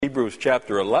Hebrews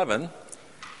chapter 11.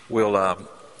 We'll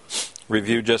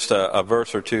review just a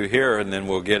verse or two here, and then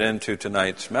we'll get into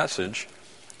tonight's message.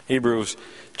 Hebrews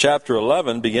chapter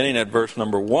 11, beginning at verse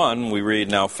number 1, we read,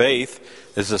 "Now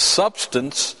faith is the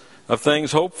substance of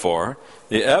things hoped for,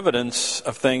 the evidence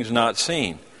of things not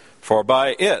seen. For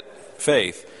by it,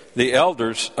 faith, the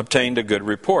elders obtained a good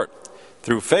report.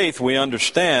 Through faith we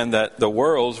understand that the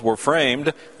worlds were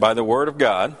framed by the word of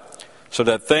God, so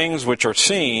that things which are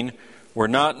seen were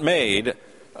not made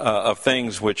of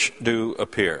things which do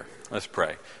appear." Let's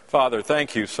pray. Father,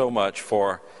 thank you so much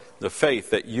for the faith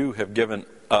that you have given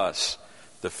us.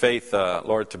 The faith,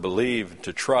 Lord, to believe,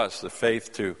 to trust, the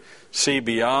faith to see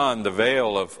beyond the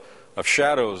veil of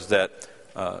shadows that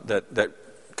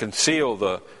conceal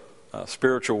the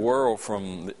spiritual world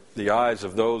from the eyes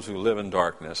of those who live in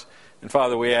darkness. And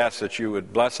Father, we ask that you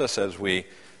would bless us as we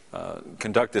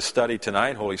conduct this study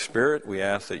tonight. Holy Spirit, we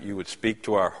ask that you would speak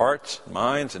to our hearts,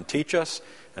 minds, and teach us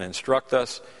and instruct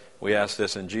us. We ask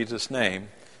this in Jesus' name.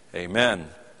 Amen.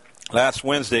 Last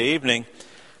Wednesday evening,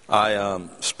 I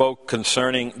spoke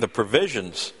concerning the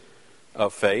provisions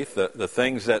of faith, the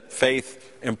things that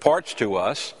faith imparts to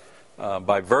us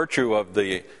by virtue of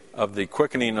the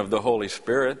quickening of the Holy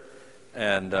Spirit.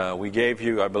 And we gave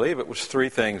you, I believe it was 3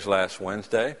 things last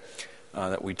Wednesday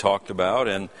that we talked about.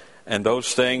 And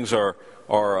those things are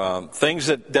things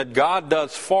that God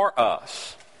does for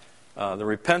us. The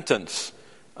repentance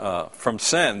from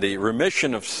sin, the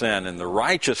remission of sin, and the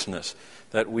righteousness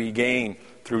that we gain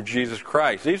through Jesus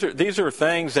Christ. These are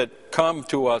things that come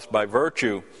to us by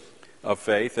virtue of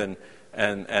faith, and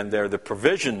they're the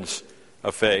provisions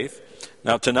of faith.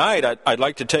 Now tonight I'd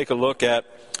like to take a look at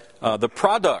the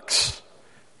products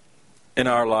in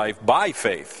our life by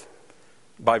faith.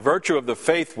 By virtue of the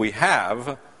faith we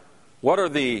have, what are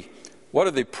the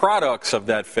products of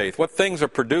that faith? What things are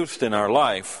produced in our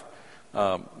life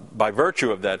by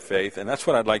virtue of that faith? And that's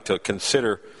what I'd like to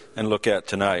consider and look at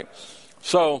tonight.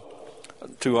 So,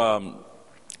 to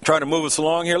try to move us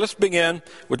along here, let's begin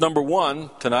with number 1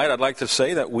 tonight. I'd like to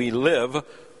say that we live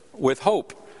with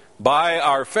hope. By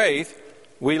our faith,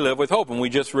 we live with hope. And we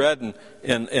just read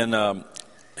in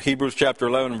Hebrews chapter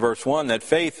 11, verse 1, that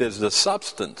faith is the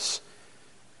substance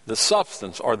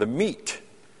or the meat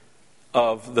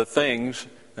of the things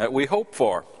that we hope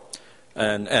for.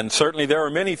 And certainly there are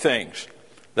many things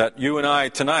that you and I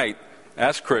tonight,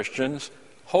 as Christians,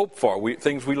 hope for.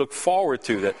 Things we look forward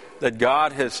to that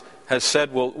God has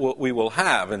said we will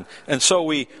have. And so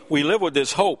we live with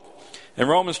this hope. In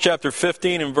Romans chapter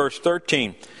 15 and verse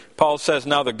 13, Paul says,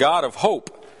 "Now the God of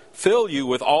hope fill you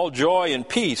with all joy and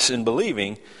peace in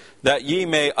believing, that ye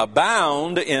may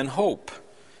abound in hope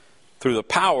through the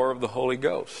power of the Holy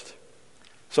Ghost."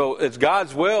 So it's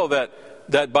God's will that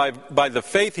by the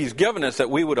faith He's given us, that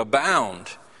we would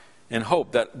abound in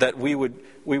hope, that we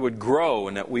would grow,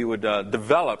 and that we would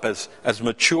develop as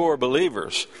mature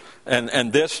believers,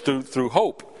 and this through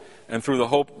hope, and through the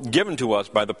hope given to us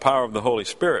by the power of the Holy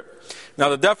Spirit. Now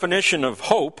the definition of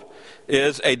hope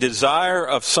is a desire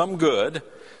of some good,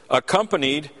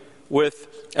 accompanied with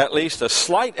at least a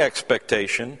slight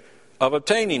expectation of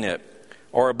obtaining it,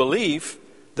 or a belief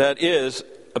that is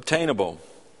obtainable.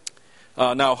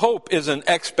 Now, hope is an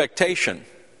expectation.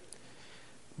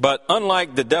 But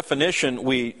unlike the definition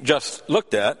we just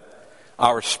looked at,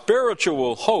 our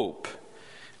spiritual hope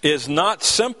is not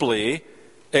simply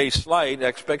a slight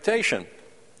expectation.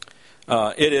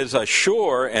 It is a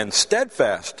sure and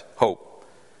steadfast hope.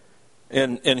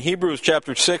 In Hebrews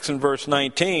chapter 6 and verse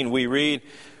 19, we read,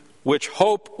 "Which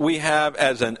hope we have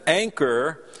as an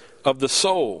anchor of the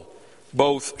soul,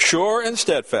 both sure and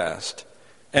steadfast,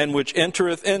 and which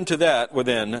entereth into that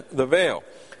within the veil."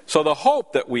 So the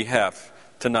hope that we have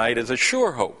tonight is a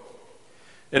sure hope.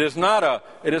 It is not,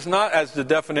 as the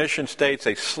definition states,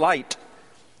 a slight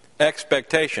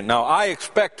expectation. Now, I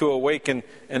expect to awaken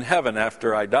in heaven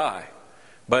after I die,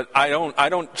 but I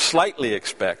don't slightly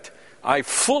expect. I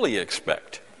fully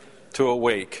expect to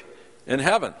awake in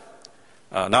heaven.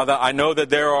 Now that I know that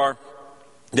there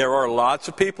are lots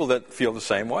of people that feel the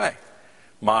same way.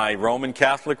 My Roman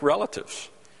Catholic relatives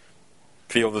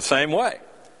feel the same way.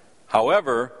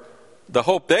 However, the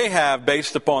hope they have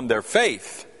based upon their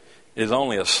faith is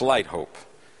only a slight hope.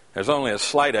 There's only a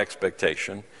slight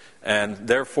expectation, and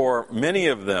therefore many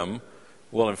of them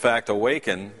will in fact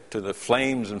awaken to the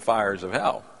flames and fires of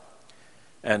hell.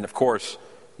 And of course,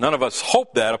 none of us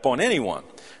hope that upon anyone.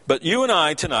 But you and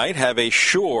I tonight have a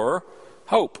sure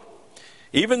hope.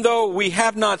 Even though we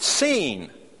have not seen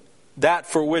that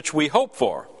for which we hope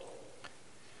for,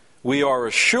 we are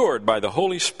assured by the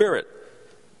Holy Spirit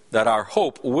that our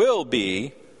hope will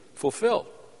be fulfilled.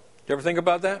 You ever think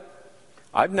about that?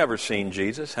 I've never seen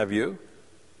Jesus, have you?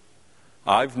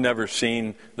 I've never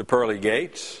seen the pearly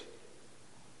gates.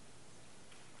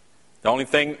 The only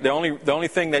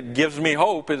thing that gives me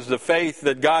hope is the faith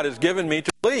that God has given me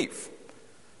to believe.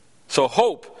 So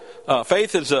hope,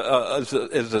 faith is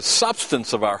a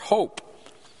substance of our hope.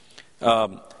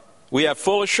 We have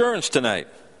full assurance tonight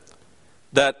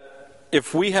that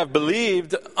if we have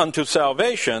believed unto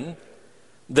salvation,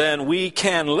 then we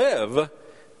can live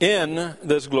in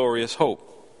this glorious hope.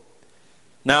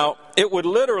 Now, it would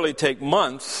literally take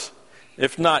months,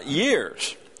 if not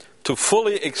years, to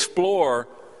fully explore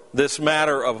this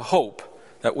matter of hope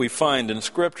that we find in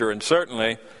Scripture. And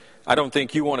certainly, I don't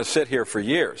think you want to sit here for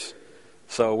years.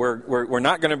 So we're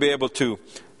not going to be able to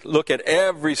look at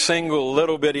every single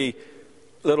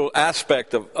little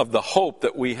aspect of the hope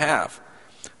that we have.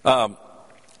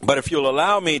 But if you'll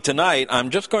allow me tonight,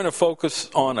 I'm just going to focus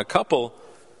on a couple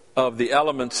of the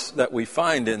elements that we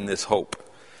find in this hope.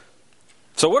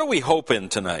 So what do we hope in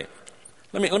tonight?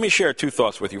 Let me share two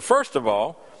thoughts with you. First of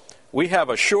all, we have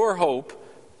a sure hope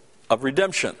of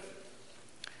redemption.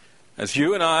 As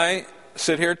you and I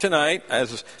sit here tonight,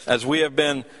 as we have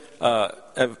been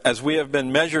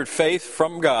measured faith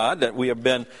from God, that we have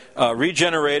been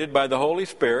regenerated by the Holy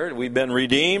Spirit, we've been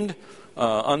redeemed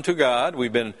unto God,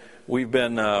 we've been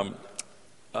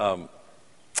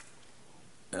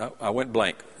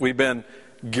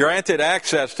granted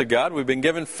access to God. We've been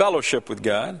given fellowship with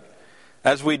God.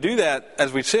 As we do that,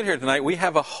 as we sit here tonight, we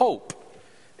have a hope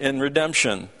in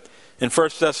redemption. In 1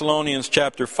 Thessalonians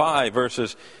chapter 5,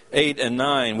 verses 8 and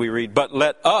 9, we read, "But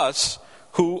let us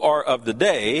who are of the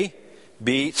day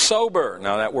be sober."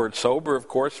 Now that word sober, of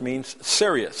course, means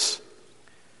serious.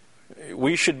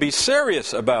 We should be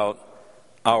serious about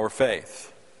our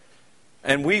faith.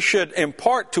 And we should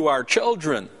impart to our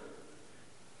children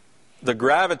the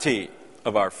gravity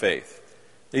of our faith.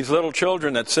 These little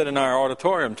children that sit in our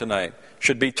auditorium tonight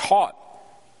should be taught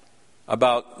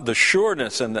about the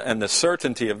sureness and the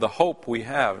certainty of the hope we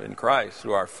have in Christ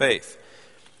through our faith.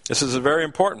 This is very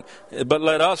important. "But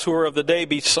let us who are of the day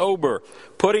be sober,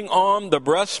 putting on the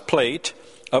breastplate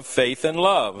of faith and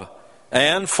love,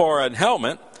 and for an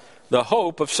helmet the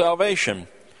hope of salvation.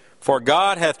 For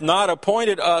God hath not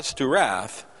appointed us to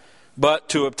wrath, but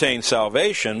to obtain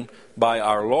salvation by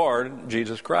our Lord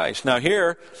Jesus Christ." Now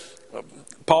here,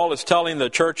 Paul is telling the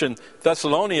church in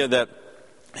Thessalonica that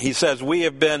he says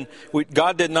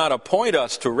God did not appoint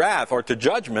us to wrath or to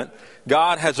judgment.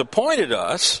 God has appointed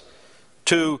us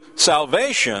to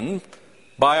salvation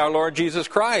by our Lord Jesus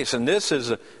Christ. And this is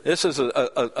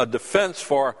a defense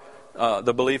for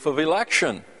the belief of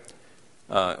election.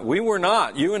 We were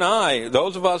not, you and I,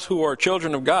 those of us who are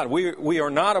children of God, we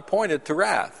are not appointed to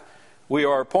wrath. We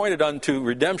are appointed unto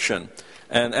redemption.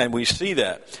 And we see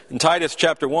that. In Titus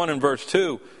chapter 1 and verse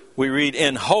 2, we read,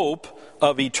 "In hope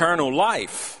of eternal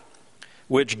life,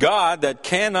 which God that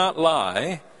cannot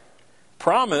lie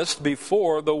promised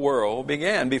before the world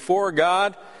began." Before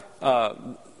God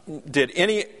did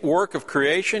any work of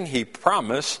creation, He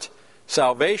promised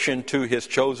salvation to His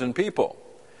chosen people.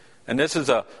 And this is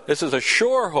a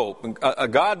sure hope.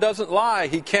 God doesn't lie;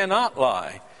 He cannot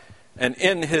lie. And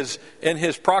in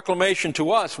his proclamation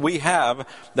to us, we have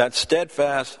that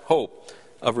steadfast hope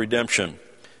of redemption.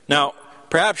 Now,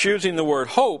 perhaps using the word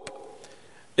hope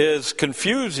is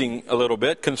confusing a little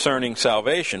bit concerning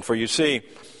salvation. For you see,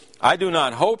 I do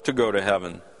not hope to go to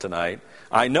heaven tonight.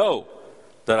 I know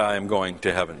that I am going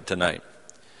to heaven tonight.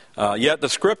 Yet the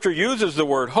Scripture uses the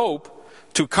word hope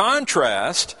to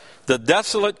contrast the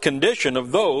desolate condition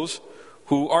of those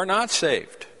who are not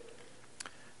saved.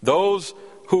 Those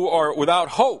who are without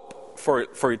hope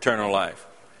for eternal life.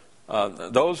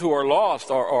 Those who are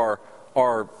lost or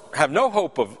have no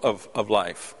hope of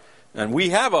life. And we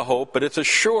have a hope, but it's a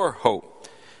sure hope.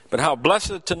 But how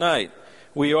blessed tonight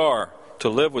we are to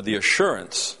live with the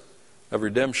assurance of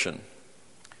redemption.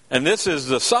 And this is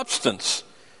the substance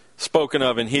spoken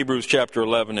of in Hebrews chapter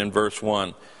 11 and verse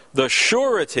 1. The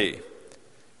surety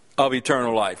of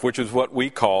eternal life, which is what we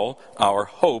call our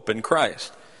hope in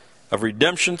Christ. Of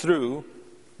redemption through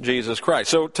Jesus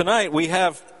Christ. So tonight we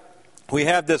have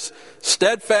this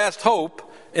steadfast hope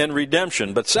in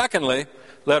redemption. But secondly,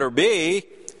 letter B,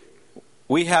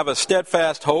 we have a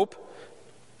steadfast hope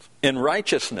in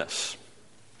righteousness.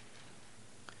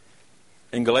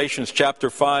 In Galatians chapter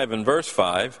 5 and verse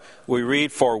 5, we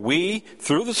read, "For we,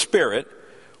 through the Spirit,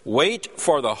 wait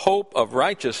for the hope of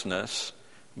righteousness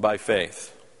by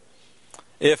faith."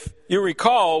 If you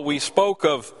recall, we spoke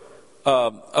of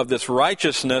this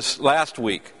righteousness last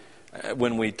week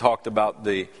when we talked about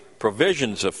the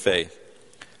provisions of faith.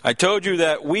 I told you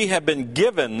that we have been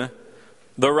given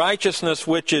the righteousness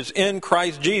which is in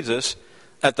Christ Jesus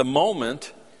at the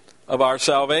moment of our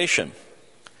salvation.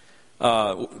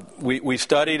 We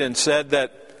studied and said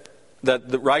that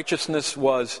the righteousness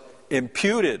was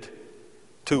imputed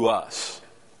to us.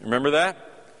 Remember that?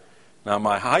 Now,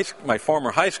 my former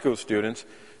high school students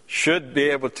should be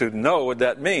able to know what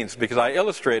that means because I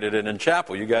illustrated it in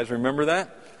chapel. You guys remember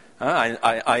that?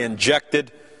 I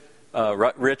injected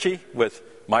Richie with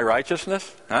my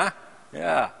righteousness.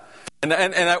 Yeah. And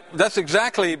that's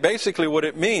basically what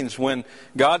it means when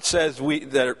God says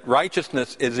that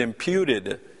righteousness is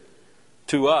imputed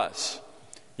to us.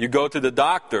 You go to the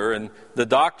doctor, and the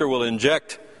doctor will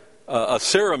inject a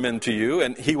serum into you,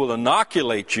 and he will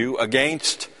inoculate you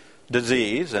against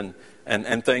disease and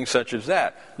things such as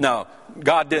that. Now,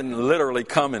 God didn't literally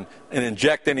come and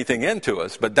inject anything into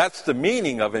us, but that's the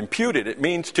meaning of imputed. It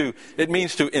means to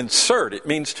insert. It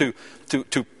means to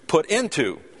put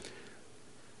into.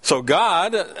 So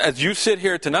God, as you sit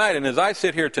here tonight and as I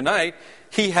sit here tonight,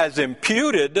 He has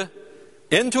imputed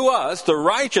into us the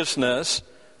righteousness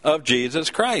of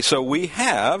Jesus Christ. So we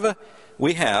have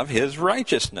His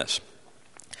righteousness.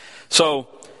 So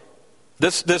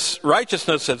this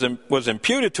righteousness was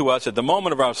imputed to us at the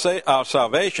moment of our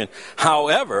salvation.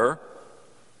 However,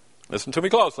 listen to me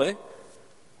closely,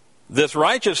 this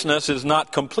righteousness is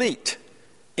not complete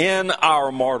in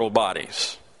our mortal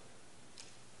bodies.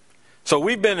 So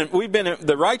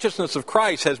the righteousness of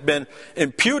Christ has been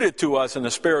imputed to us in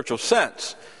a spiritual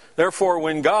sense. Therefore,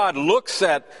 when God looks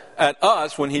at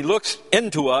us, when He looks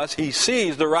into us, He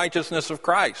sees the righteousness of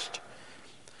Christ.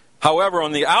 However,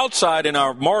 on the outside, in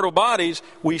our mortal bodies,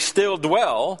 we still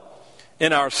dwell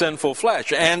in our sinful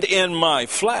flesh. And in my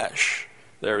flesh,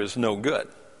 there is no good.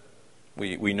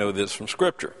 We know this from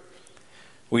Scripture.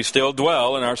 We still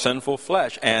dwell in our sinful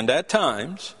flesh. And at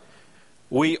times,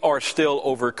 we are still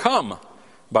overcome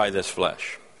by this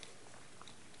flesh.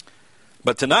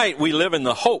 But tonight, we live in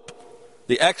the hope,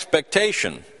 the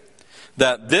expectation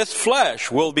that this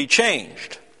flesh will be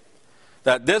changed,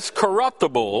 that this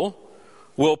corruptible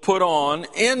will put on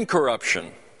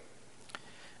incorruption.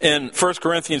 In 1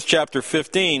 Corinthians chapter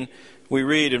 15, we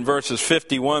read in verses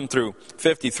 51 through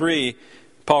 53,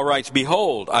 Paul writes,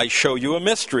 "Behold, I show you a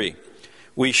mystery.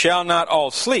 We shall not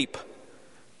all sleep."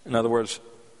 In other words,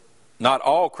 not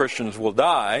all Christians will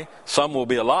die. Some will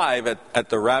be alive at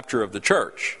the rapture of the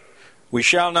church. We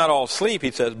shall not all sleep,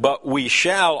 he says, but we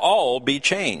shall all be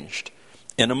changed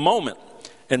in a moment,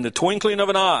 in the twinkling of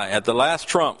an eye, at the last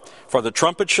trump. For the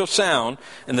trumpet shall sound,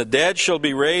 and the dead shall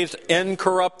be raised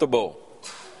incorruptible,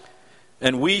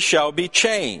 and we shall be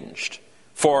changed.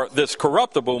 For this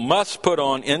corruptible must put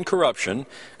on incorruption,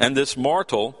 and this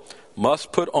mortal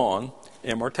must put on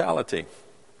immortality.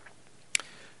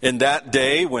 In that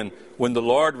day, when the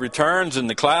Lord returns in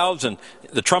the clouds and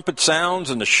the trumpet sounds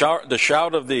and the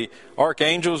shout of the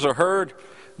archangels are heard,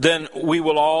 then we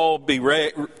will all be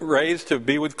raised to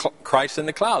be with Christ in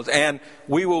the clouds, and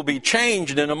we will be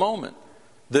changed in a moment.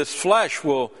 This flesh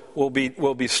will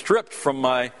be stripped from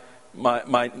my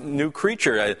new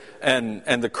creature,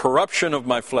 and the corruption of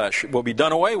my flesh will be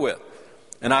done away with,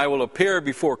 and I will appear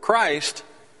before Christ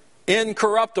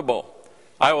incorruptible.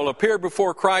 I will appear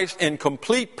before Christ in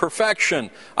complete perfection.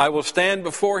 I will stand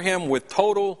before Him with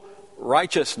total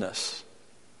righteousness.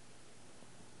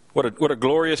 What a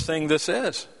glorious thing this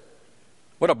is.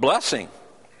 What a blessing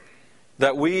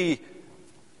that we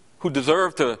who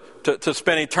deserve to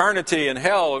spend eternity in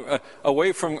hell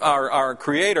away from our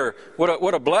Creator,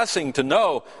 what a blessing to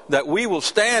know that we will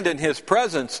stand in His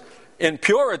presence in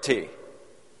purity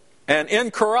and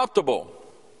incorruptible.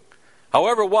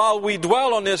 However, while we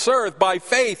dwell on this earth, by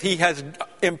faith He has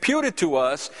imputed to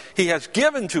us, He has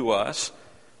given to us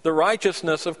the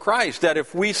righteousness of Christ. That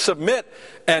if we submit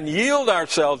and yield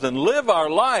ourselves and live our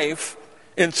life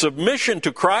in submission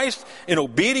to Christ, in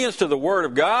obedience to the Word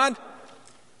of God,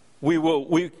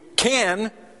 we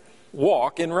can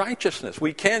walk in righteousness.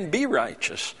 We can be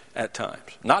righteous at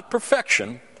times. Not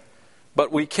perfection, but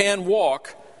we can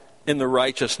walk in the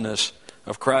righteousness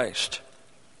of Christ.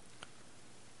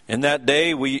 In that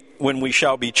day, when we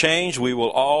shall be changed, we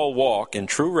will all walk in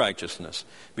true righteousness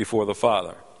before the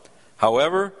Father.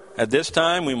 However, at this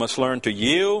time, we must learn to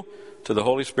yield to the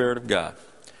Holy Spirit of God.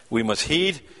 We must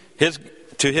heed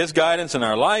to His guidance in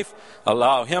our life,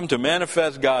 allow Him to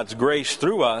manifest God's grace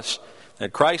through us,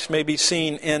 that Christ may be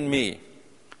seen in me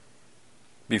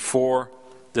before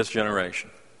this generation.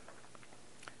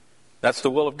 That's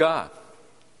the will of God,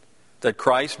 that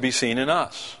Christ be seen in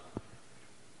us.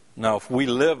 Now, if we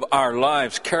live our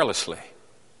lives carelessly,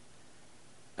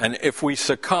 and if we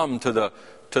succumb to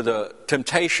the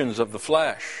temptations of the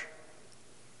flesh,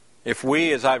 If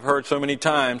we, as I've heard so many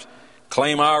times,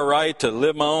 claim our right to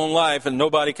live my own life and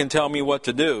nobody can tell me what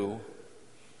to do,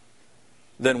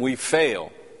 then we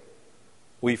fail.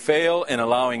 We fail in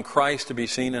allowing Christ to be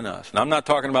seen in us. And I'm not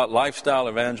talking about lifestyle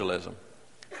evangelism.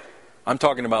 I'm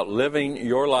talking about living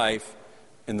your life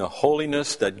in the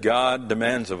holiness that God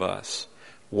demands of us.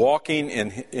 Walking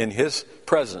in His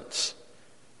presence.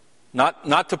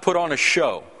 Not to put on a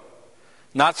show.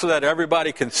 Not so that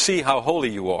everybody can see how holy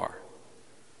you are.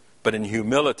 But in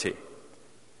humility.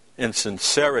 In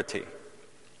sincerity.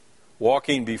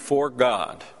 Walking before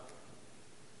God.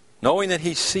 Knowing that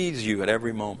He sees you at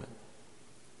every moment.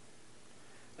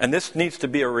 And this needs to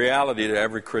be a reality to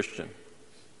every Christian.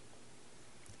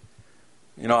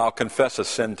 You know, I'll confess a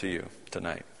sin to you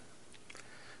tonight.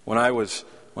 When I was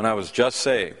just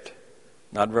saved,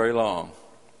 not very long,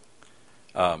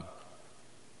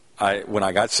 when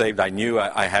I got saved, I knew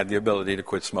I had the ability to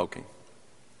quit smoking.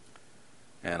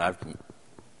 And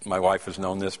my wife has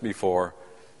known this before.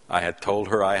 I had told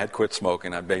her I had quit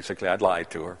smoking. I'd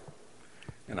lied to her.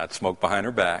 And I'd smoke behind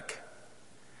her back.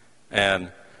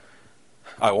 And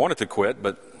I wanted to quit,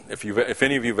 but if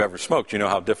any of you have ever smoked, you know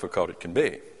how difficult it can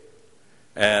be.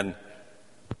 And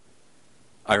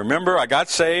I remember I got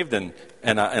saved, and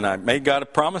I made God a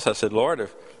promise. I said, Lord,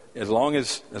 as long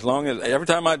as every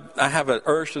time I have an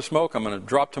urge to smoke, I'm going to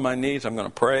drop to my knees, I'm going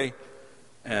to pray,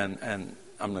 and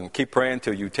I'm going to keep praying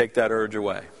until you take that urge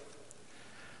away.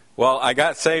 Well, I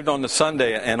got saved on the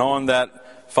Sunday, and on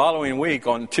that following week,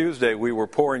 on Tuesday, we were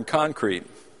pouring concrete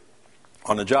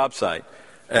on the job site.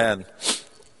 And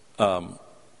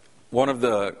one of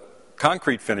the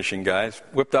concrete finishing guys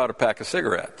whipped out a pack of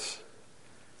cigarettes.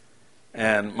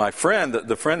 And my friend,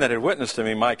 the friend that had witnessed to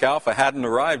me, Mike Alpha, hadn't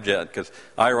arrived yet because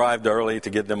I arrived early to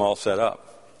get them all set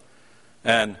up.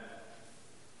 And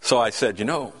so I said, you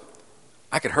know,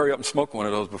 I could hurry up and smoke one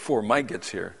of those before Mike gets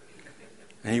here.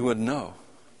 And he wouldn't know.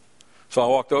 So I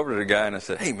walked over to the guy and I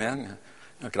said, hey man,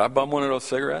 could I bum one of those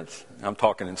cigarettes? I'm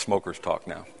talking in smoker's talk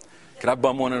now. Could I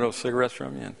bum one of those cigarettes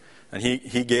from you? And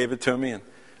he gave it to me, and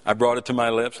I brought it to my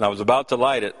lips, and I was about to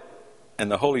light it,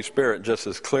 and the Holy Spirit, just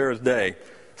as clear as day,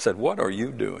 said, what are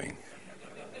you doing?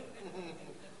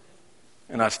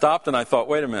 And I stopped and I thought,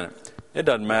 wait a minute. It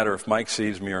doesn't matter if Mike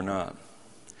sees me or not.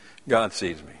 God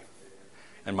sees me.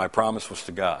 And my promise was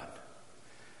to God.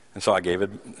 And so I gave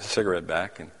it the cigarette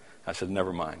back, and I said,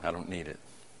 never mind, I don't need it.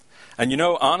 And you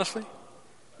know, honestly,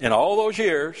 in all those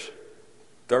years,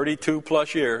 32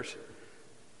 plus years,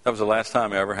 that was the last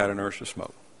time I ever had an urge to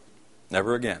smoke.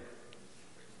 Never again.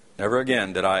 Never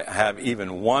again did I have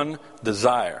even one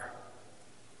desire.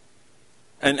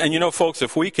 And you know, folks,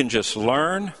 if we can just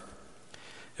learn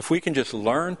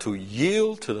to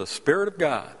yield to the Spirit of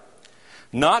God,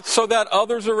 not so that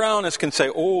others around us can say,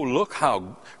 oh, look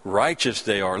how righteous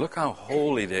they are, look how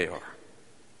holy they are.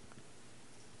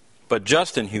 But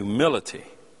just in humility,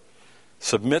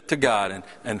 submit to God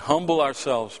and humble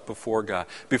ourselves before God.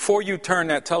 Before you turn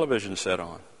that television set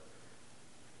on,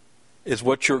 is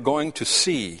what you're going to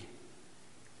see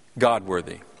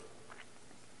God-worthy.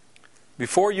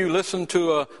 Before you listen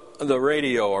to the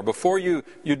radio or before you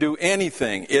do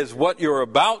anything, is what you're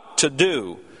about to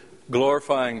do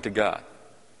glorifying to God.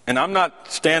 And I'm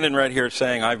not standing right here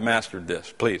saying I've mastered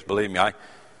this. Please, believe me,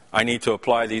 I need to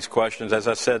apply these questions. As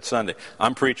I said Sunday,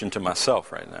 I'm preaching to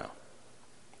myself right now.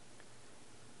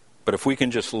 But if we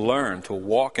can just learn to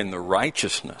walk in the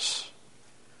righteousness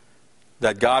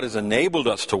that God has enabled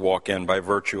us to walk in by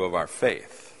virtue of our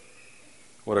faith,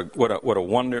 what a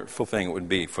wonderful thing it would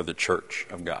be for the church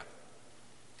of God.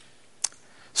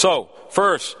 So,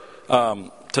 first,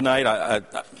 tonight,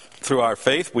 through our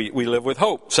faith, we live with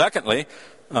hope. Secondly,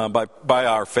 by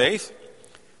our faith,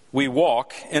 we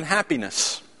walk in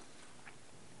happiness.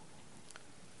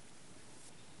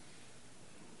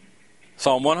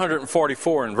 Psalm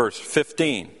 144 and verse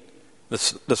 15,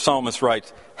 the psalmist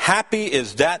writes, happy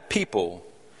is that people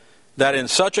that is in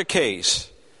such a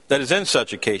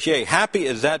case, yea, happy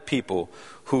is that people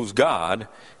whose God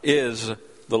is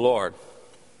the Lord.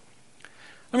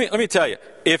 Let me tell you,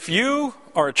 if you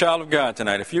are a child of God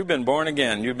tonight, if you've been born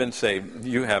again, you've been saved,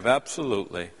 you have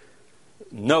absolutely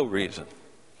no reason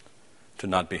to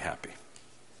not be happy.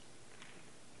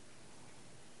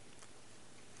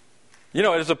 You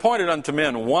know, it is appointed unto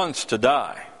men once to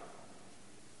die.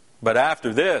 But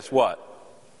after this, what?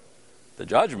 The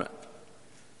judgment.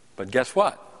 But guess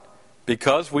what?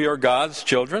 Because we are God's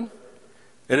children,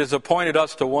 it is appointed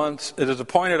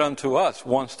unto us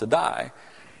once to die,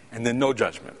 and then no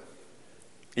judgment.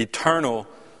 Eternal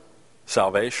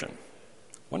salvation.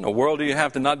 What in the world do you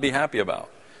have to not be happy about?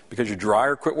 Because your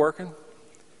dryer quit working?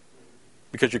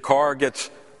 Because your car gets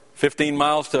 15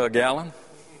 miles to a gallon?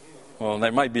 Well,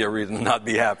 there might be a reason to not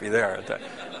be happy there.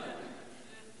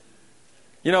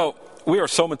 You know, we are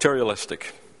so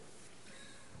materialistic.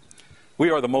 We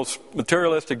are the most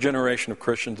materialistic generation of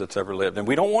Christians that's ever lived. And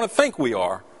we don't want to think we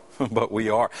are, but we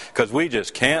are. Because we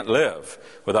just can't live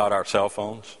without our cell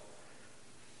phones.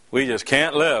 We just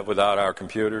can't live without our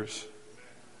computers.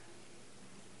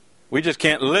 We just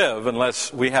can't live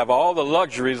unless we have all the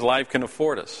luxuries life can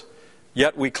afford us.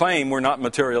 Yet we claim we're not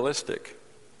materialistic.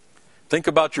 Think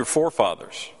about your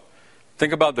forefathers.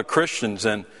 Think about the Christians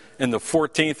in the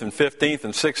 14th and 15th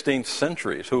and 16th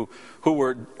centuries who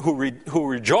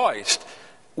rejoiced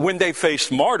when they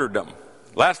faced martyrdom.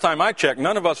 Last time I checked,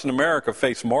 none of us in America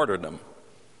faced martyrdom.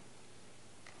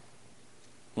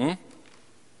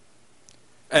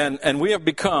 And we have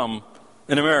become,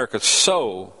 in America,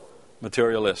 so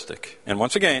materialistic. And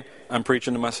once again, I'm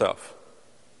preaching to myself.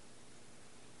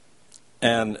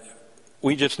 And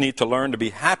we just need to learn to be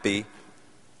happy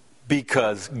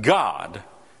because God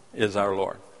is our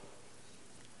Lord.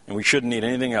 And we shouldn't need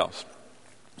anything else.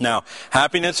 Now,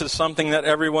 happiness is something that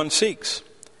everyone seeks.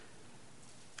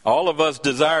 All of us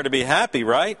desire to be happy,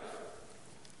 right?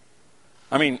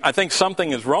 I mean, I think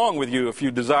something is wrong with you if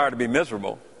you desire to be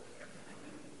miserable.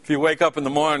 If you wake up in the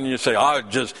morning and you say, I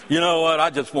just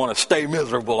want to stay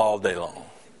miserable all day long.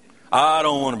 I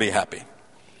don't want to be happy.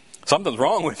 Something's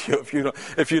wrong with you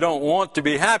if you don't want to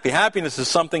be happy. Happiness is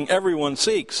something everyone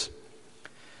seeks.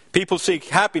 People seek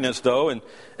happiness, though,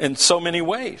 in so many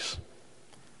ways.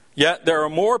 Yet there are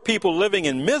more people living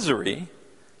in misery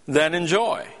than in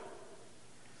joy.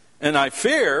 And I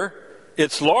fear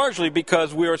it's largely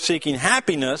because we are seeking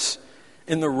happiness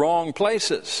in the wrong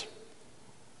places.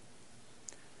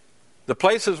 The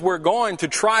places we're going to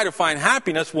try to find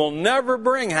happiness will never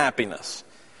bring happiness.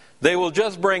 They will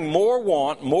just bring more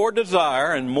want, more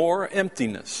desire, and more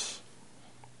emptiness.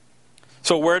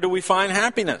 So where do we find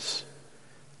happiness?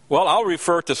 Well, I'll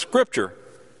refer to Scripture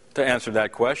to answer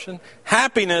that question.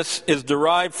 Happiness is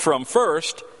derived from,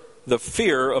 first, the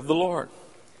fear of the Lord.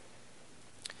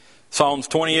 Psalms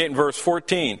 28 and verse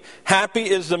 14. Happy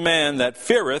is the man that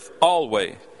feareth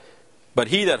always, but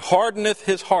he that hardeneth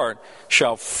his heart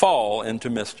shall fall into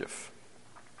mischief.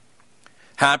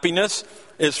 Happiness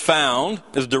is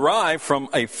derived from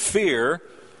a fear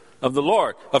of the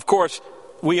Lord. Of course,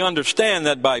 we understand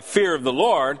that by fear of the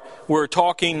Lord, we're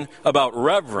talking about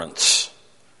reverence,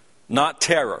 not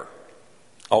terror.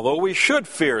 Although we should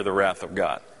fear the wrath of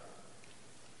God,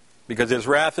 because His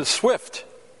wrath is swift,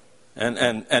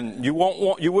 and you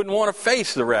wouldn't want to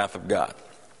face the wrath of God.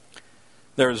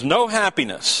 There is no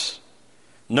happiness,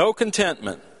 no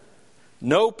contentment,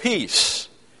 no peace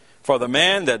for the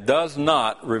man that does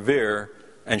not revere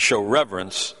and show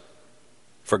reverence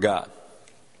for God.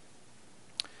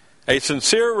 A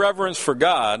sincere reverence for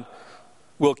God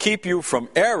will keep you from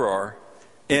error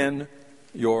in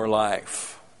your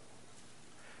life.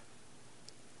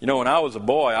 You know, when I was a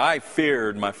boy, I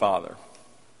feared my father.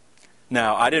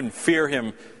 Now, I didn't fear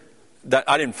him.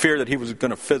 I didn't fear that he was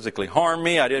going to physically harm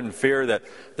me. I didn't fear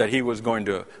that he was going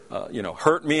to,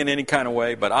 hurt me in any kind of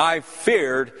way. But I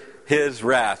feared his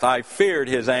wrath. I feared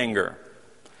his anger.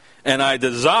 And I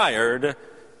desired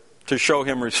to show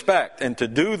him respect and to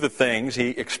do the things he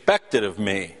expected of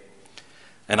me.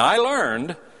 And I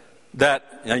learned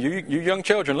that, now you young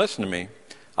children, listen to me.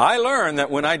 I learned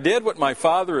that when I did what my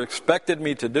father expected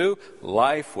me to do,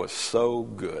 life was so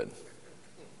good.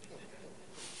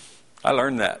 I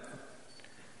learned that.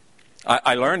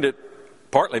 I learned it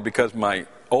partly because my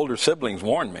older siblings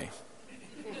warned me.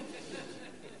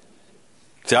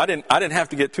 See, I didn't have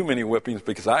to get too many whippings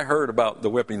because I heard about the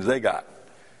whippings they got.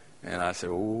 And I said,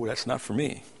 oh, that's not for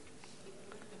me.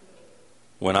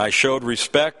 When I showed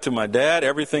respect to my dad,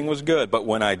 everything was good. But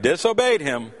when I disobeyed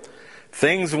him,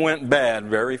 things went bad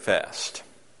very fast.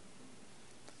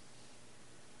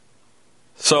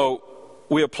 So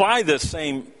we apply this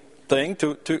same thing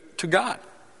to God.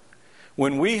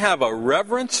 When we have a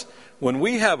reverence, when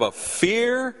we have a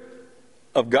fear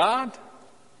of God,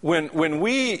 when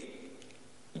we,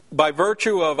 by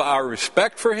virtue of our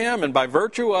respect for Him and by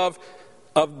virtue of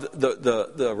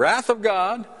the wrath of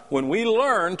God, when we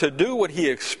learn to do what He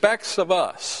expects of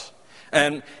us,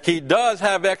 and He does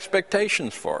have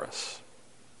expectations for us,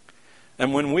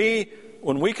 and when we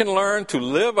can learn to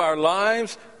live our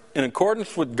lives in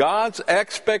accordance with God's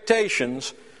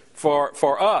expectations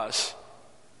for us,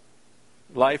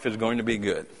 life is going to be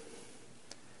good.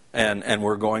 And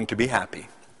we're going to be happy.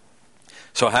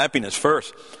 So happiness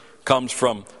first comes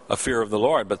from a fear of the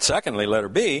Lord. But secondly, letter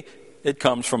B, it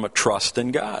comes from a trust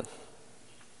in God.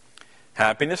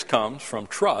 Happiness comes from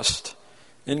trust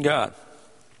in God.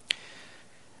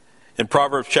 In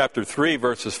Proverbs chapter 3,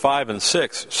 verses 5 and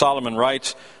 6, Solomon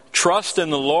writes, "Trust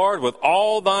in the Lord with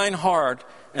all thine heart,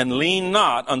 and lean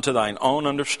not unto thine own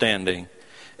understanding.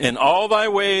 In all thy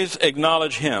ways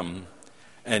acknowledge him,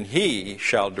 and he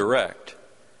shall direct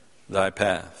thy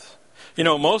path." You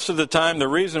know, most of the time the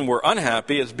reason we're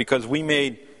unhappy is because we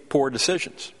made poor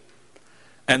decisions.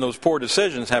 And those poor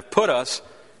decisions have put us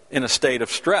in a state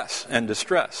of stress and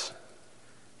distress.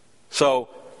 So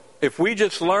if we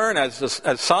just learn as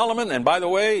Solomon, and by the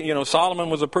way, you know,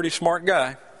 Solomon was a pretty smart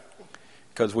guy,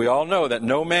 because we all know that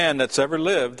no man that's ever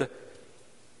lived,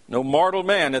 no mortal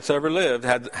man that's ever lived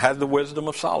had the wisdom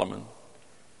of Solomon.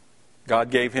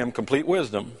 God gave him complete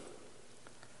wisdom.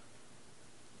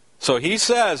 So he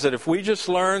says that if we just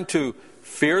learn to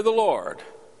fear the Lord,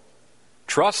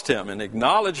 trust him, and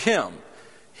acknowledge him,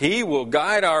 he will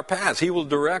guide our paths, he will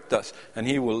direct us, and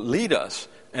he will lead us,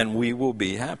 and we will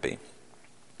be happy.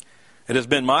 It has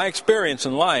been my experience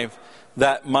in life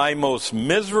that my most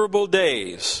miserable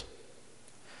days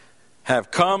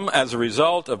have come as a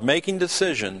result of making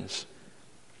decisions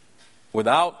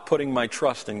without putting my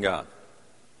trust in God.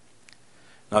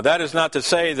 Now, that is not to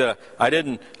say that I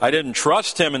didn't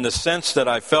trust him in the sense that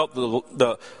I felt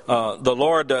the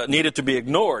Lord needed to be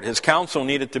ignored. His counsel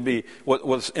needed to be,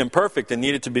 was imperfect and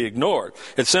needed to be ignored.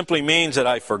 It simply means that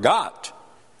I forgot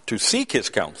to seek his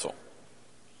counsel.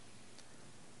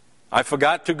 I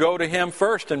forgot to go to him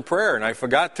first in prayer, and I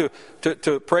forgot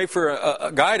to pray for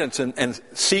a guidance and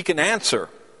seek an answer.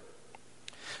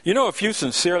 You know, if you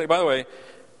sincerely, by the way,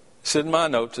 it's in my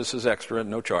notes, this is extra,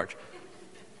 no charge.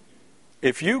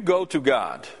 If you go to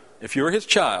God, if you're his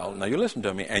child, now you listen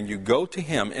to me, and you go to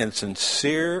him in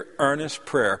sincere, earnest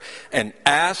prayer and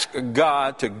ask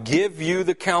God to give you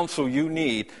the counsel you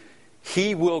need,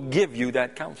 he will give you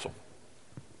that counsel.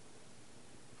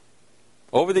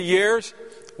 Over the years,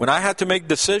 when I had to make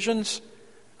decisions,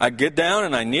 I'd get down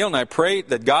and I kneel and I pray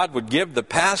that God would give the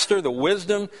pastor the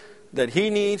wisdom that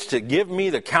he needs to give me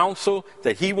the counsel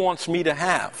that he wants me to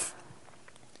have.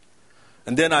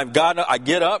 And then I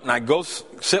get up and I go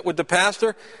sit with the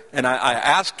pastor and I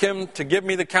ask him to give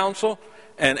me the counsel,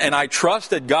 and I trust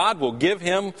that God will give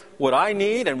him what I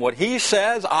need, and what he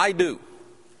says I do.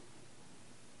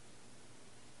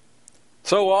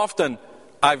 So often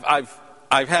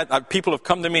I've had people have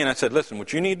come to me and I said, "Listen,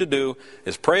 what you need to do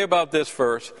is pray about this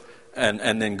first,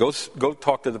 and then go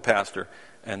talk to the pastor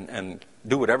and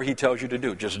do whatever he tells you to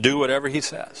do. Just do whatever he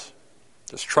says.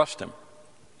 Just trust him."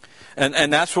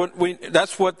 And that's what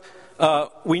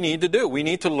we need to do. We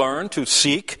need to learn to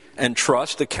seek and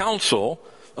trust the counsel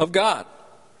of God.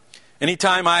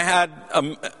 Anytime I had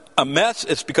a mess,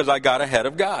 it's because I got ahead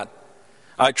of God.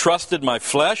 I trusted my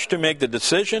flesh to make the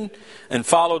decision and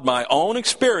followed my own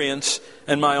experience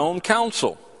and my own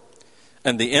counsel.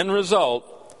 And the end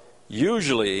result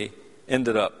usually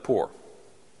ended up poor.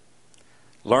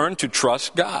 Learn to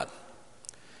trust God.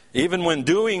 Even when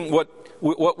doing what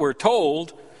we're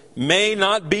told may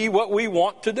not be what we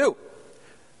want to do.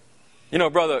 You know,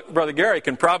 Brother Gary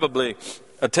can probably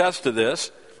attest to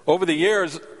this. Over the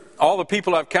years, all the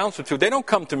people I've counseled to, they don't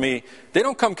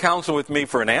come counsel with me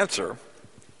for an answer.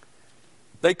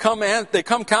 They come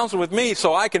counsel with me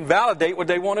so I can validate what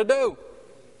they want to do.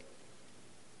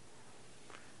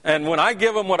 And when I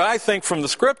give them what I think from the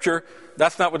Scripture,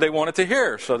 that's not what they wanted to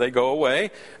hear. So they go away,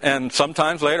 and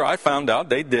sometimes later I found out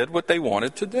they did what they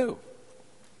wanted to do.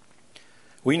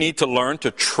 We need to learn to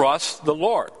trust the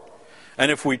Lord. And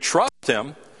if we trust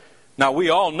him, now we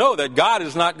all know that God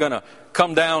is not going to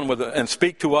come down and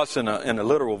speak to us in a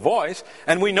literal voice.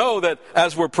 And we know that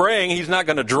as we're praying, he's not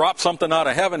going to drop something out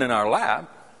of heaven in our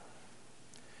lap.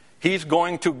 He's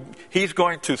going to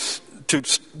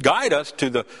guide us to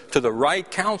the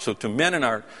right counsel, to men in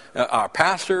our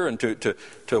pastor, and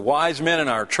to wise men in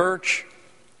our church.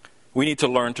 We need to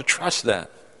learn to trust that.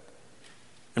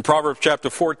 In Proverbs chapter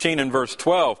 14 and verse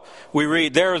 12, we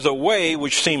read, "There is a way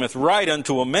which seemeth right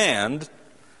unto a man,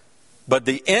 but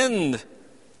the end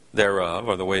thereof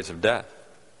are the ways of death."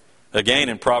 Again,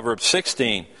 in Proverbs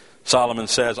 16, Solomon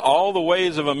says, "All the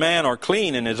ways of a man are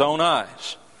clean in his own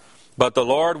eyes, but the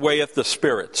Lord weigheth the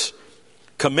spirits.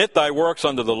 Commit thy works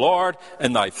unto the Lord,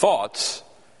 and thy thoughts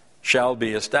shall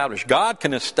be established." God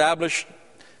can establish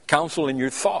counsel in your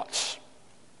thoughts.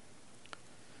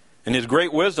 In his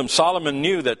great wisdom, Solomon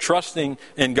knew that trusting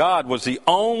in God was the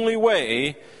only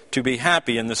way to be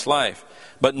happy in this life.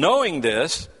 But knowing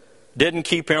this didn't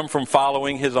keep him from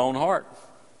following his own heart.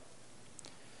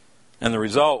 And the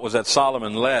result was that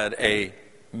Solomon led a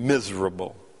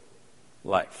miserable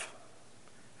life.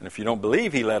 And if you don't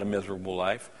believe he led a miserable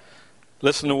life,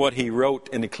 listen to what he wrote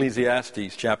in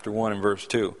Ecclesiastes chapter 1 and verse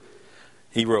 2.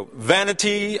 He wrote,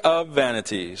 "Vanity of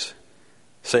vanities,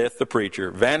 saith the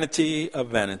preacher, vanity of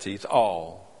vanities,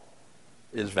 all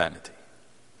is vanity."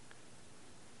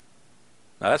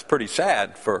 Now that's pretty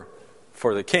sad for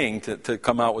the king to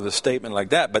come out with a statement like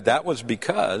that, but that was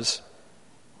because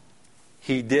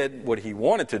he did what he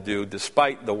wanted to do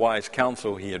despite the wise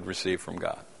counsel he had received from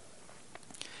God.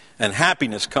 And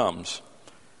happiness comes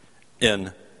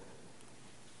in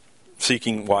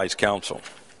seeking wise counsel.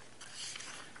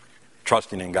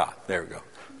 Trusting in God. There we go.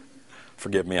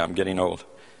 Forgive me, I'm getting old.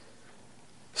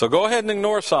 So go ahead and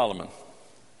ignore Solomon,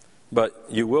 but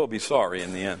you will be sorry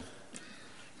in the end.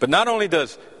 But not only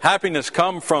does happiness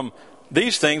come from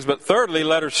these things, but thirdly,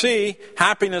 letter C,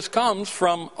 happiness comes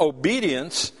from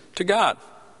obedience to God.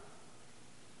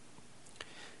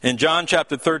 In John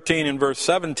chapter 13 and verse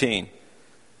 17,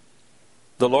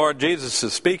 the Lord Jesus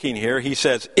is speaking here. He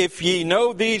says, "If ye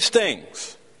know these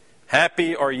things,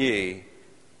 happy are ye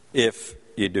if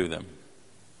ye do them."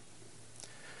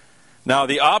 Now,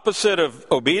 the opposite of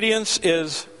obedience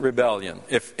is rebellion.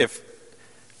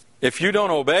 If you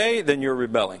don't obey, then you're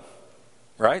rebelling.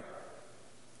 Right?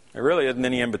 There really isn't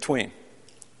any in between.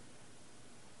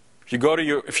 If you go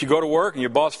to work and your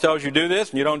boss tells you do this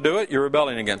and you don't do it, you're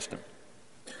rebelling against him.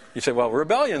 You say, "Well,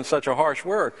 rebellion is such a harsh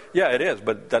word." Yeah, it is,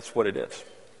 but that's what it is.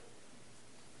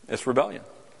 It's rebellion.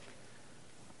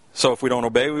 So if we don't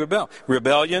obey, we rebel.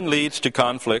 Rebellion leads to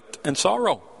conflict and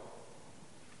sorrow.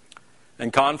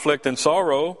 And conflict and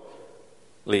sorrow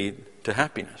lead to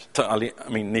happiness.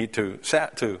 Lead to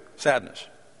sadness.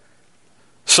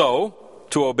 So,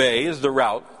 to obey is the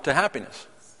route to happiness.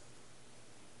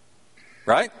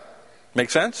 Right? Make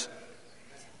sense?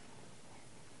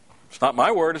 It's not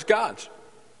my word, it's God's.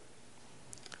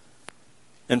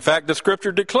 In fact, the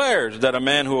Scripture declares that a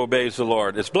man who obeys the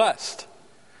Lord is blessed.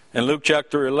 In Luke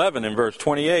chapter 11 and verse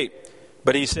 28,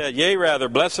 "But he said, Yea, rather,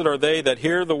 blessed are they that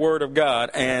hear the word of God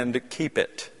and keep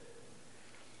it."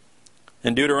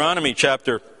 In Deuteronomy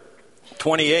chapter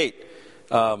 28,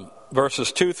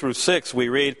 verses 2 through 6, we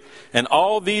read, "And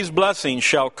all these blessings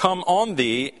shall come on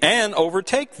thee and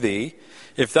overtake thee,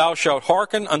 if thou shalt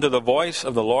hearken unto the voice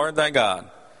of the Lord thy God.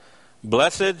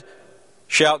 Blessed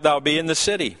shalt thou be in the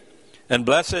city, and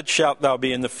blessed shalt thou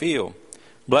be in the field.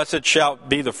 Blessed shalt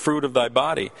be the fruit of thy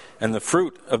body, and the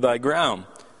fruit of thy ground,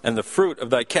 and the fruit of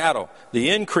thy cattle, the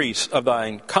increase of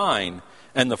thine kind,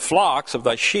 and the flocks of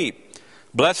thy sheep.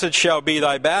 Blessed shall be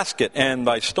thy basket and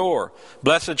thy store.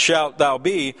 Blessed shalt thou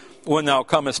be when thou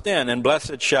comest in, and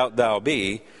blessed shalt thou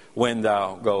be when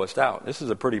thou goest out." This is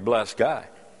a pretty blessed guy.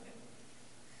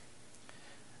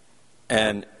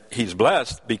 And he's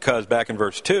blessed because back in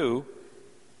verse 2,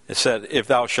 it said, "If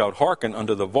thou shalt hearken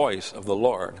unto the voice of the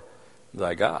Lord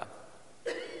thy God."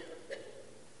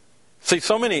 See,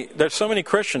 there's so many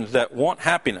Christians that want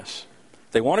happiness.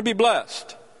 They want to be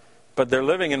blessed, but they're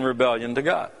living in rebellion to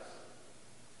God.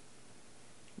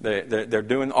 They're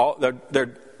doing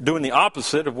the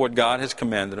opposite of what God has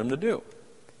commanded them to do.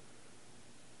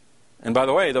 And by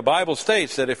the way, the Bible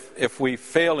states that if we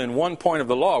fail in one point of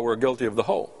the law, we're guilty of the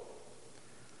whole.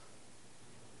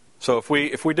 So if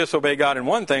we disobey God in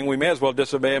one thing, we may as well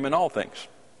disobey Him in all things.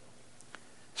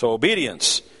 So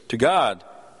obedience to God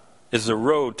is the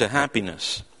road to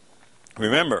happiness.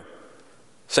 Remember,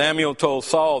 Samuel told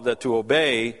Saul that to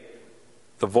obey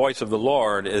the voice of the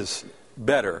Lord is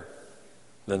better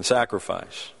than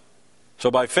sacrifice. So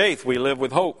by faith we live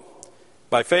with hope.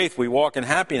 By faith we walk in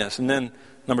happiness. And then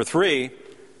number 3,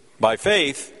 by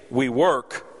faith we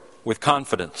work with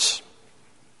confidence.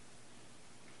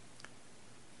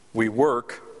 We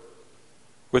work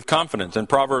with confidence. In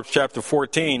Proverbs chapter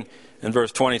 14 and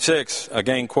verse 26,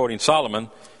 again quoting Solomon,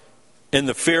 "In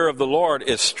the fear of the Lord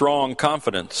is strong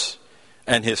confidence,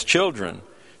 and his children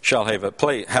shall have a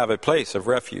place of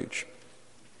refuge."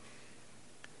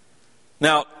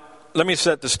 Now, let me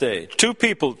set the stage. 2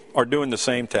 people are doing the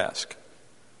same task.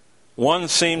 One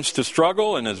seems to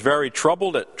struggle and is very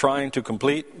troubled at trying to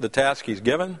complete the task he's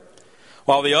given,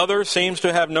 while the other seems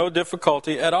to have no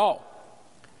difficulty at all.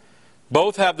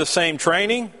 Both have the same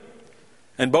training,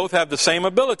 and both have the same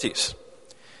abilities.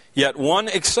 Yet one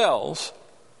excels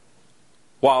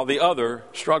while the other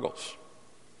struggles.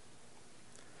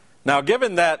 Now,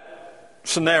 given that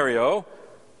scenario,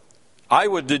 I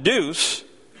would deduce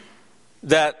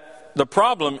that the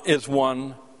problem is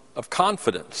one of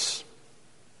confidence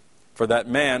for that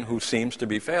man who seems to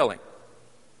be failing.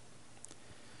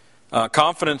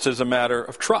 Confidence is a matter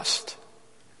of trust.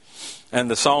 And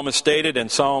the psalmist stated in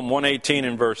Psalm 118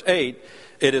 and verse 8,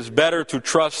 "It is better to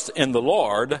trust in the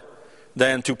Lord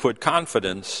than to put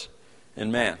confidence in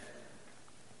man."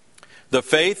 The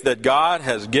faith that God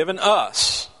has given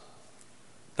us,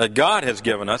 that God has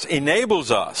given us enables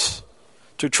us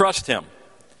to trust Him,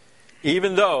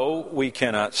 even though we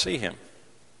cannot see Him.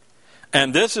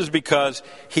 And this is because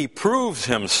He proves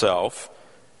Himself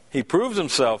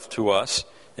to us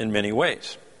in many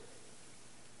ways.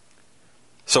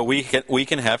 So we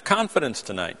can have confidence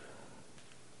tonight.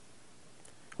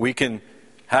 We can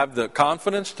have the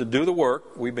confidence to do the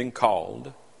work we've been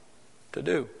called to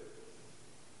do.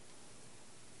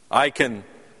 I can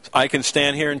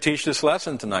stand here and teach this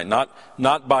lesson tonight,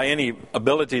 not by any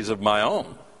abilities of my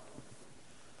own,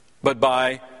 but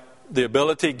by the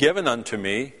ability given unto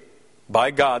me by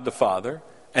God the Father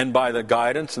and by the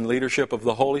guidance and leadership of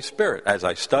the Holy Spirit. As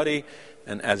I study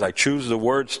and as I choose the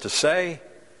words to say,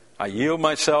 I yield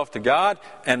myself to God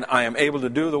and I am able to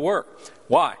do the work.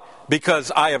 Why?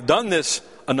 Because I have done this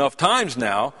enough times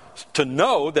now to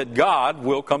know that God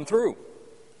will come through.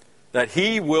 That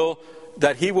He will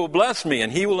bless me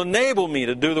and He will enable me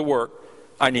to do the work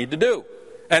I need to do.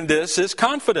 And this is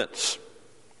confidence.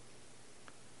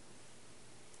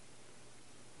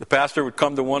 The pastor would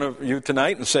come to one of you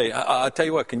tonight and say, I'll tell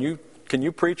you what, can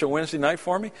you preach a Wednesday night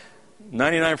for me?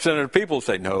 99% of the people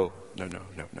say, no.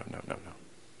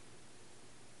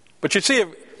 But you see,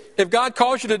 if God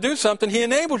calls you to do something, He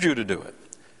enables you to do it.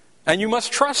 And you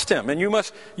must trust Him, and you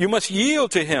must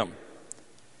yield to Him.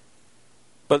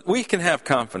 But we can have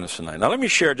confidence tonight. Now let me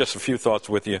share just a few thoughts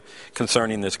with you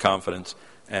concerning this confidence,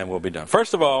 and we'll be done.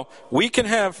 First of all, we can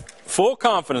have full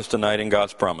confidence tonight in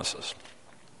God's promises.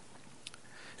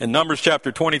 In Numbers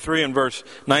chapter 23 and verse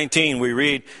 19, we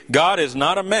read, God is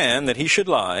not a man that He should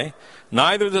lie,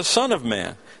 neither the Son of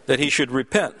Man that He should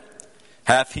repent.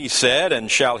 Hath He said,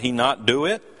 and shall He not do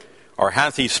it? Or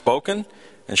hath He spoken,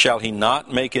 and shall He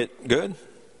not make it good?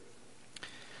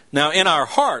 Now in our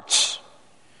hearts,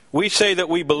 we say that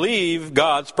we believe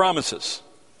God's promises.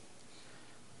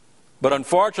 But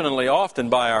unfortunately, often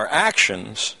by our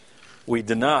actions, we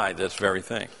deny this very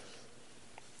thing.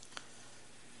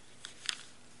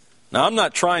 Now, I'm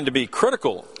not trying to be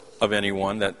critical of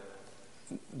anyone that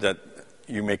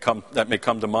may come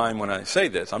to mind when I say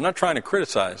this. I'm not trying to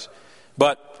criticize,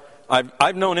 but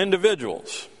I've known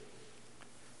individuals,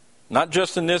 not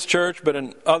just in this church, but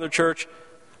in other church.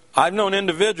 I've known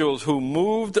individuals who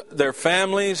moved their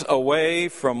families away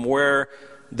from where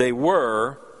they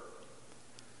were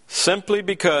simply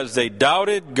because they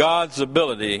doubted God's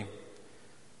ability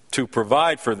to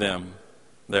provide for them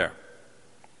there.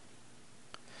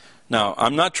 Now,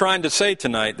 I'm not trying to say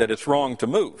tonight that it's wrong to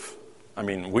move. I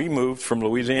mean, we moved from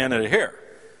Louisiana to here.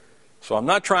 So I'm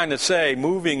not trying to say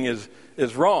moving is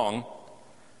wrong.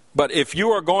 But if you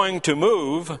are going to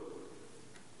move,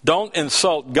 don't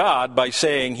insult God by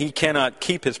saying He cannot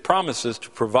keep His promises to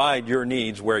provide your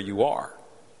needs where you are.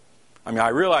 I mean, I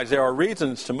realize there are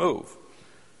reasons to move.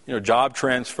 Job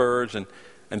transfers and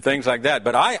things like that.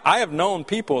 But I have known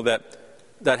people that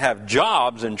have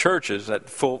jobs in churches, that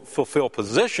fulfill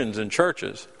positions in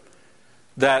churches,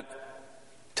 that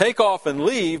take off and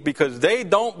leave because they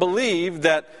don't believe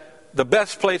that the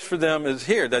best place for them is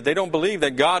here, that they don't believe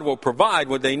that God will provide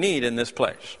what they need in this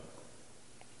place.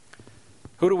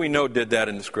 Who do we know did that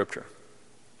in the Scripture?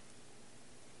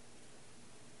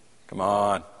 Come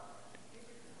on.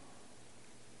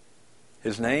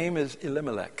 His name is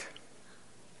Elimelech.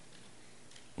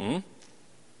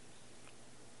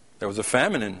 There was a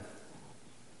famine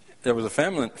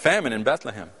in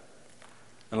Bethlehem.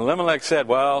 And Elimelech said,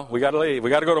 well, we got to leave. We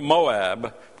got to go to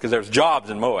Moab because there's jobs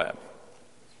in Moab.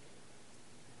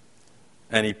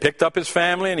 And he picked up his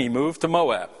family and he moved to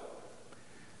Moab.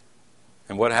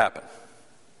 And what happened?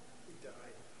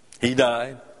 He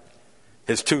died.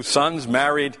 His 2 sons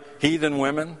married heathen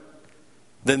women.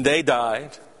 Then they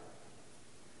died.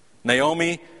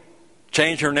 Naomi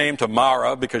changed her name to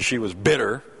Mara because she was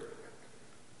bitter.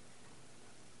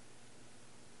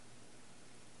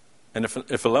 And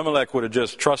if Elimelech would have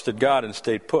just trusted God and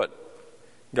stayed put,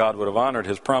 God would have honored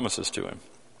His promises to him.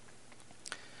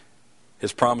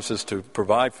 His promises to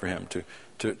provide for him,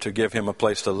 to give him a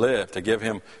place to live, to give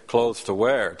him clothes to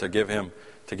wear, to give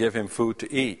him food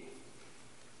to eat.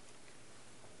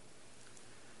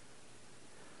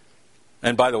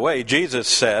 And by the way, Jesus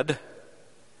said,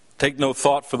 take no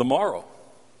thought for the morrow.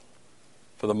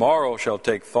 For the morrow shall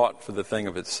take thought for the thing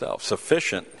of itself.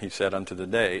 Sufficient, He said, unto the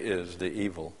day is the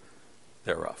evil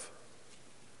thereof.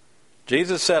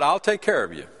 Jesus said, I'll take care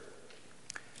of you.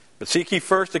 But seek ye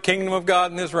first the kingdom of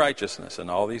God and His righteousness, and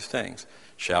all these things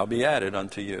shall be added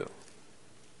unto you.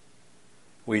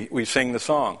 We sing the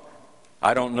song,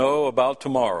 I don't know about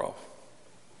tomorrow.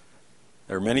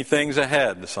 There are many things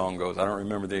ahead, the song goes. I don't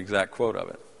remember the exact quote of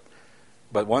it.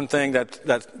 But one thing that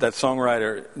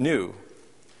songwriter knew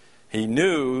He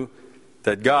knew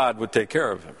that God would take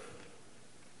care of him.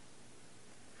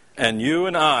 And you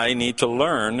and I need to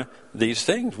learn these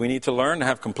things. We need to learn to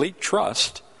have complete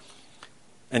trust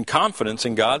and confidence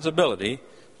in God's ability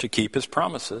to keep his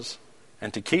promises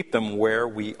and to keep them where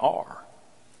we are.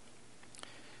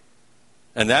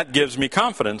 And that gives me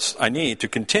confidence I need to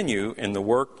continue in the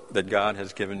work that God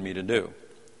has given me to do.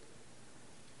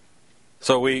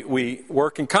 So we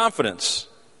work in confidence.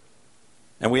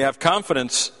 And we have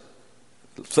confidence,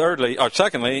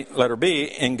 secondly, letter B,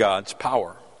 in God's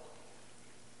power.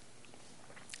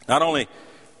 Not only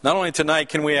tonight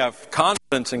can we have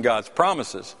confidence in God's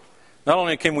promises, not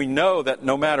only can we know that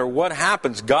no matter what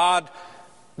happens, God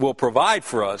will provide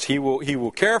for us, He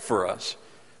will care for us.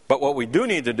 But what we do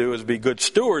need to do is be good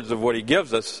stewards of what He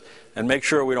gives us and make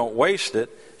sure we don't waste it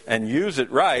and use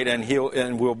it right,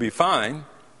 and we'll be fine.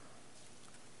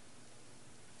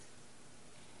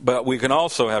 But we can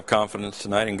also have confidence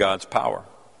tonight in God's power.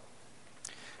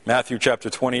 Matthew chapter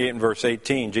 28 and verse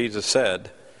 18, Jesus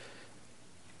said,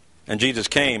 "And Jesus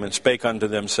came and spake unto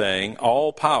them, saying,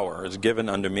 All power is given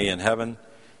unto me in heaven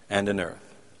and in earth."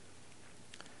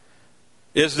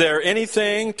 Is there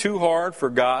anything too hard for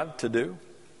God to do?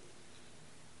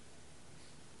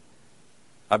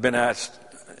 I've been asked,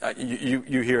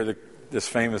 you hear this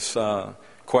famous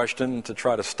question to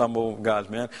try to stumble God's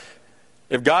man.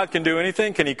 If God can do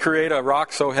anything, can He create a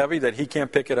rock so heavy that He can't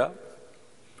pick it up?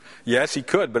 Yes, He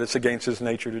could, but it's against His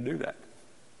nature to do that.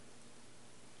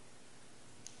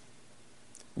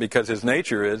 Because His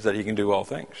nature is that He can do all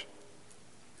things.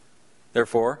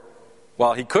 Therefore,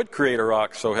 while He could create a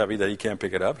rock so heavy that He can't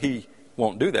pick it up, He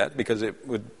won't do that because it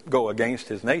would go against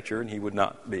His nature and He would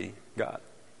not be God.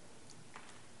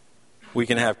 We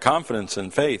can have confidence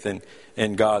and faith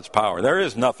in God's power. There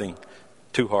is nothing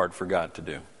too hard for God to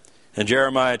do. In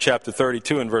Jeremiah chapter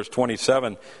 32 and verse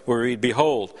 27, we read,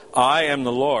 "Behold, I am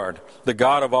the Lord, the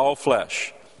God of all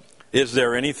flesh. Is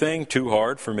there anything too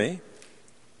hard for me?"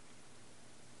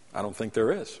 I don't think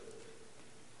there is.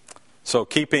 So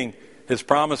keeping His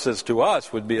promises to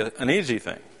us would be an easy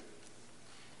thing,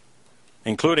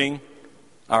 including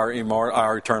our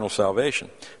eternal salvation.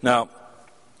 Now,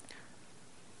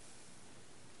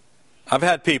 I've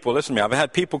had people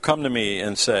come to me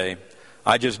and say,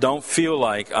 "I just don't feel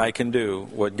like I can do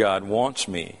what God wants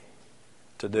me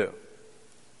to do."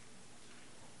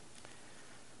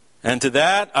 And to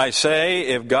that I say,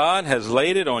 if God has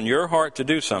laid it on your heart to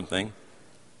do something,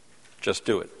 just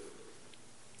do it.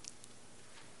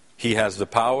 He has the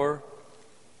power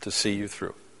to see you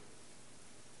through.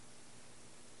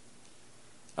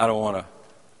 I don't want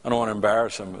to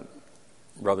embarrass him, but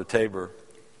Brother Tabor,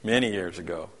 many years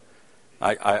ago,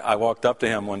 I walked up to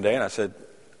him one day and I said,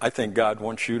 "I think God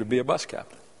wants you to be a bus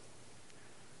captain."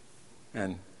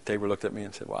 And Tabor looked at me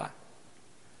and said, "Why?"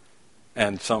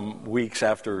 And some weeks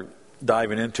after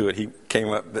diving into it, he came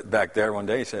up back there one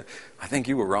day and said, "I think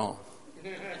you were wrong.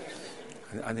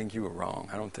 I think you were wrong.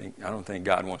 I don't think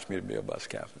God wants me to be a bus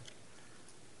captain."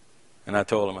 And I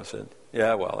told him, I said,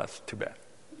 "Yeah, well, that's too bad."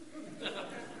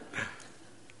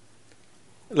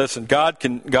 Listen, God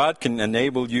can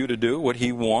enable you to do what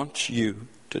He wants you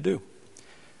to do.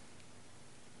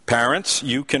 Parents,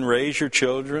 you can raise your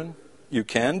children, you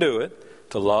can do it,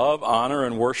 to love, honor,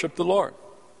 and worship the Lord.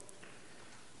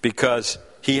 Because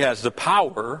He has the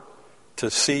power to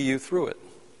see you through it.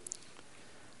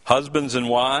 Husbands and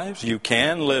wives, you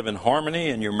can live in harmony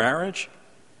in your marriage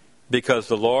because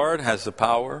the Lord has the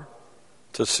power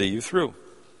to see you through.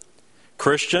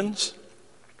 Christians,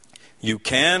 you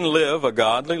can live a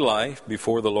godly life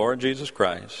before the Lord Jesus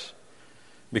Christ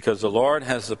because the Lord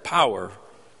has the power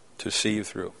to see you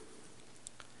through.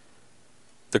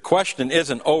 The question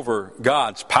isn't over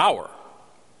God's power.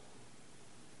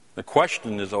 The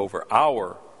question is over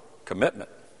our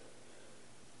commitment.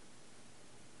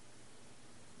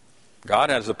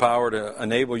 God has the power to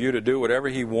enable you to do whatever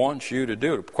He wants you to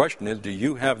do. The question is, do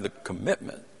you have the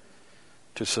commitment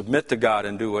to submit to God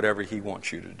and do whatever He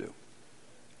wants you to do?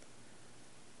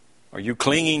 Are you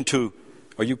clinging to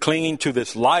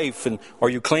this life, and are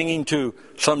you clinging to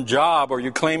some job? Are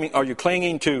you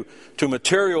clinging to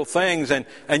material things, and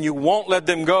you won't let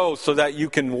them go so that you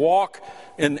can walk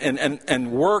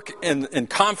and work in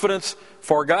confidence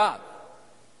for God?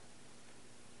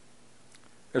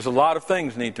 There's a lot of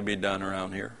things need to be done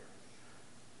around here.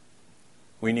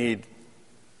 We need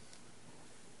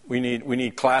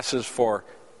classes for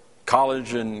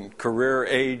college and career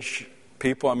age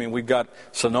people. I mean, we've got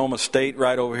Sonoma State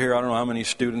right over here. I don't know how many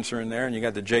students are in there. And you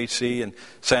got the JC and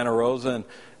Santa Rosa.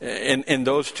 And in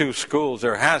those two schools,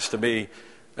 there has to be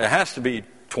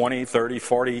 20, 30,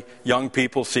 40 young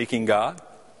people seeking God.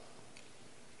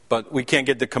 but we can't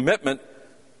get the commitment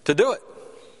to do it.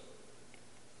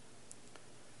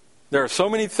 There are so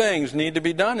many things need to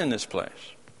be done in this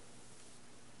place.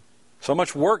 So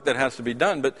much work that has to be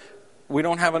done, but we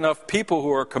don't have enough people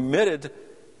who are committed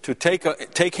to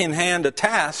take in hand a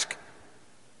task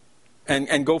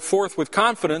and go forth with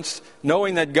confidence,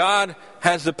 knowing that God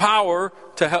has the power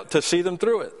to help to see them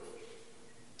through it.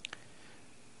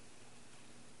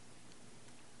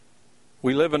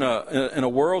 We live in a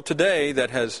world today that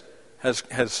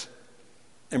has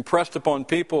impressed upon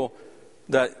people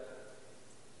that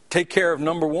take care of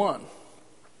number one.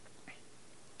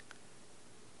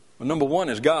 Well, number one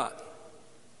is God.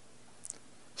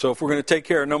 So if we're going to take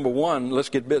care of number one, let's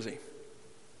get busy.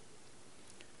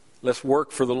 Let's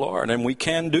work for the Lord. And we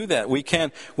can do that. We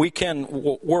can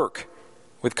work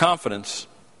with confidence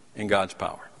in God's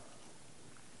power.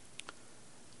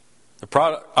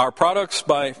 Our products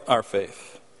by our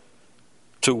faith.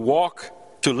 To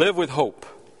live with hope.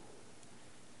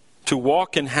 To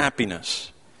walk in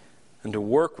happiness. And to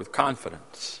work with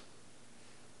confidence.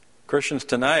 Christians,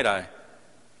 tonight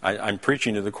I'm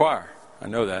preaching to the choir. I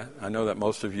know that. I know that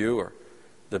most of you, or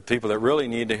the people that really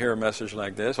need to hear a message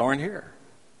like this, aren't here.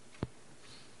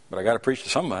 But I got to preach to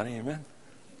somebody, amen?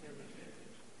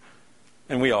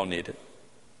 And we all need it.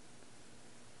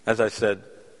 As I said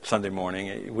Sunday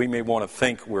morning, we may want to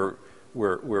think we're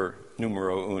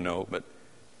numero uno, but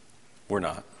we're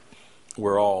not.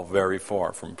 We're all very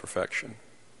far from perfection.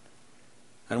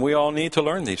 And we all need to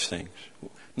learn these things.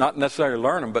 Not necessarily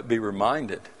learn them, but be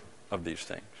reminded of these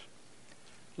things.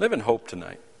 Live in hope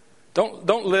tonight.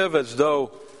 Don't live as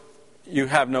though you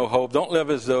have no hope. Don't live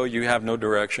as though you have no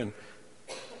direction.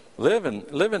 Live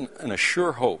in a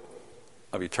sure hope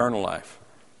of eternal life.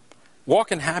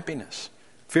 Walk in happiness.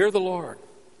 Fear the Lord.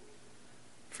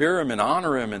 Fear Him and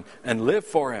honor Him and live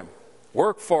for Him.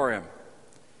 Work for Him.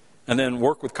 And then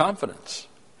work with confidence.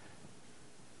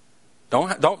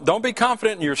 Don't be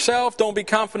confident in yourself. Don't be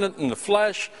confident in the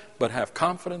flesh. But have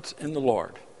confidence in the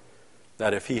Lord.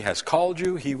 That if He has called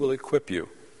you, He will equip you.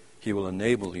 He will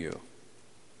enable you.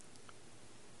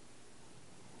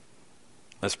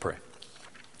 Let's pray.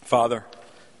 Father,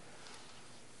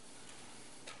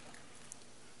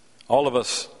 all of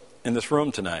us in this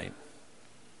room tonight,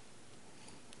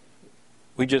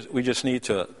 we just need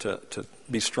to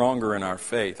be stronger in our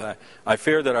faith. I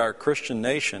fear that our Christian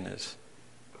nation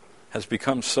has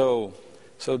become so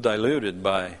diluted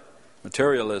by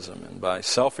materialism and by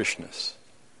selfishness.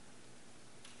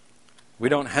 We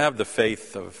don't have the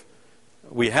faith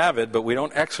we have it, but we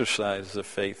don't exercise the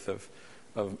faith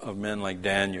of men like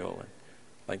Daniel, and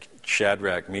like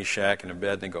Shadrach, Meshach, and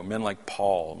Abednego, men like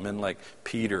Paul, men like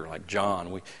Peter, like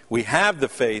John. We have the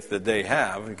faith that they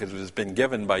have because it's been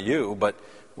given by you, but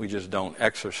we just don't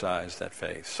exercise that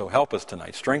faith. So help us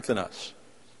tonight. Strengthen us.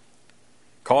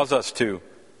 Cause us to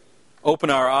open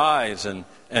our eyes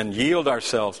and yield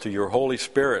ourselves to your Holy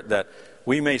Spirit, that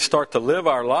we may start to live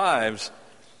our lives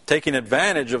taking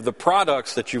advantage of the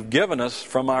products that you've given us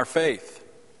from our faith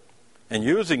and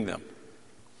using them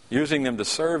to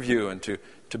serve you and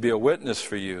to be a witness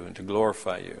for you and to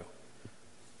glorify you.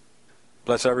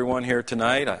 Bless everyone here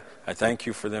tonight. I thank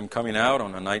you for them coming out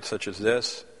on a night such as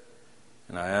this.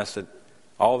 And I ask that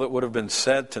all that would have been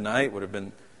said tonight would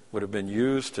have been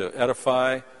used to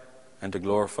edify and to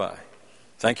glorify.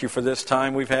 Thank you for this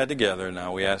time we've had together.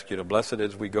 Now we ask you to bless it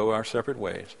as we go our separate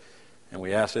ways. And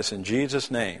we ask this in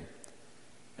Jesus' name.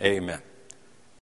 Amen.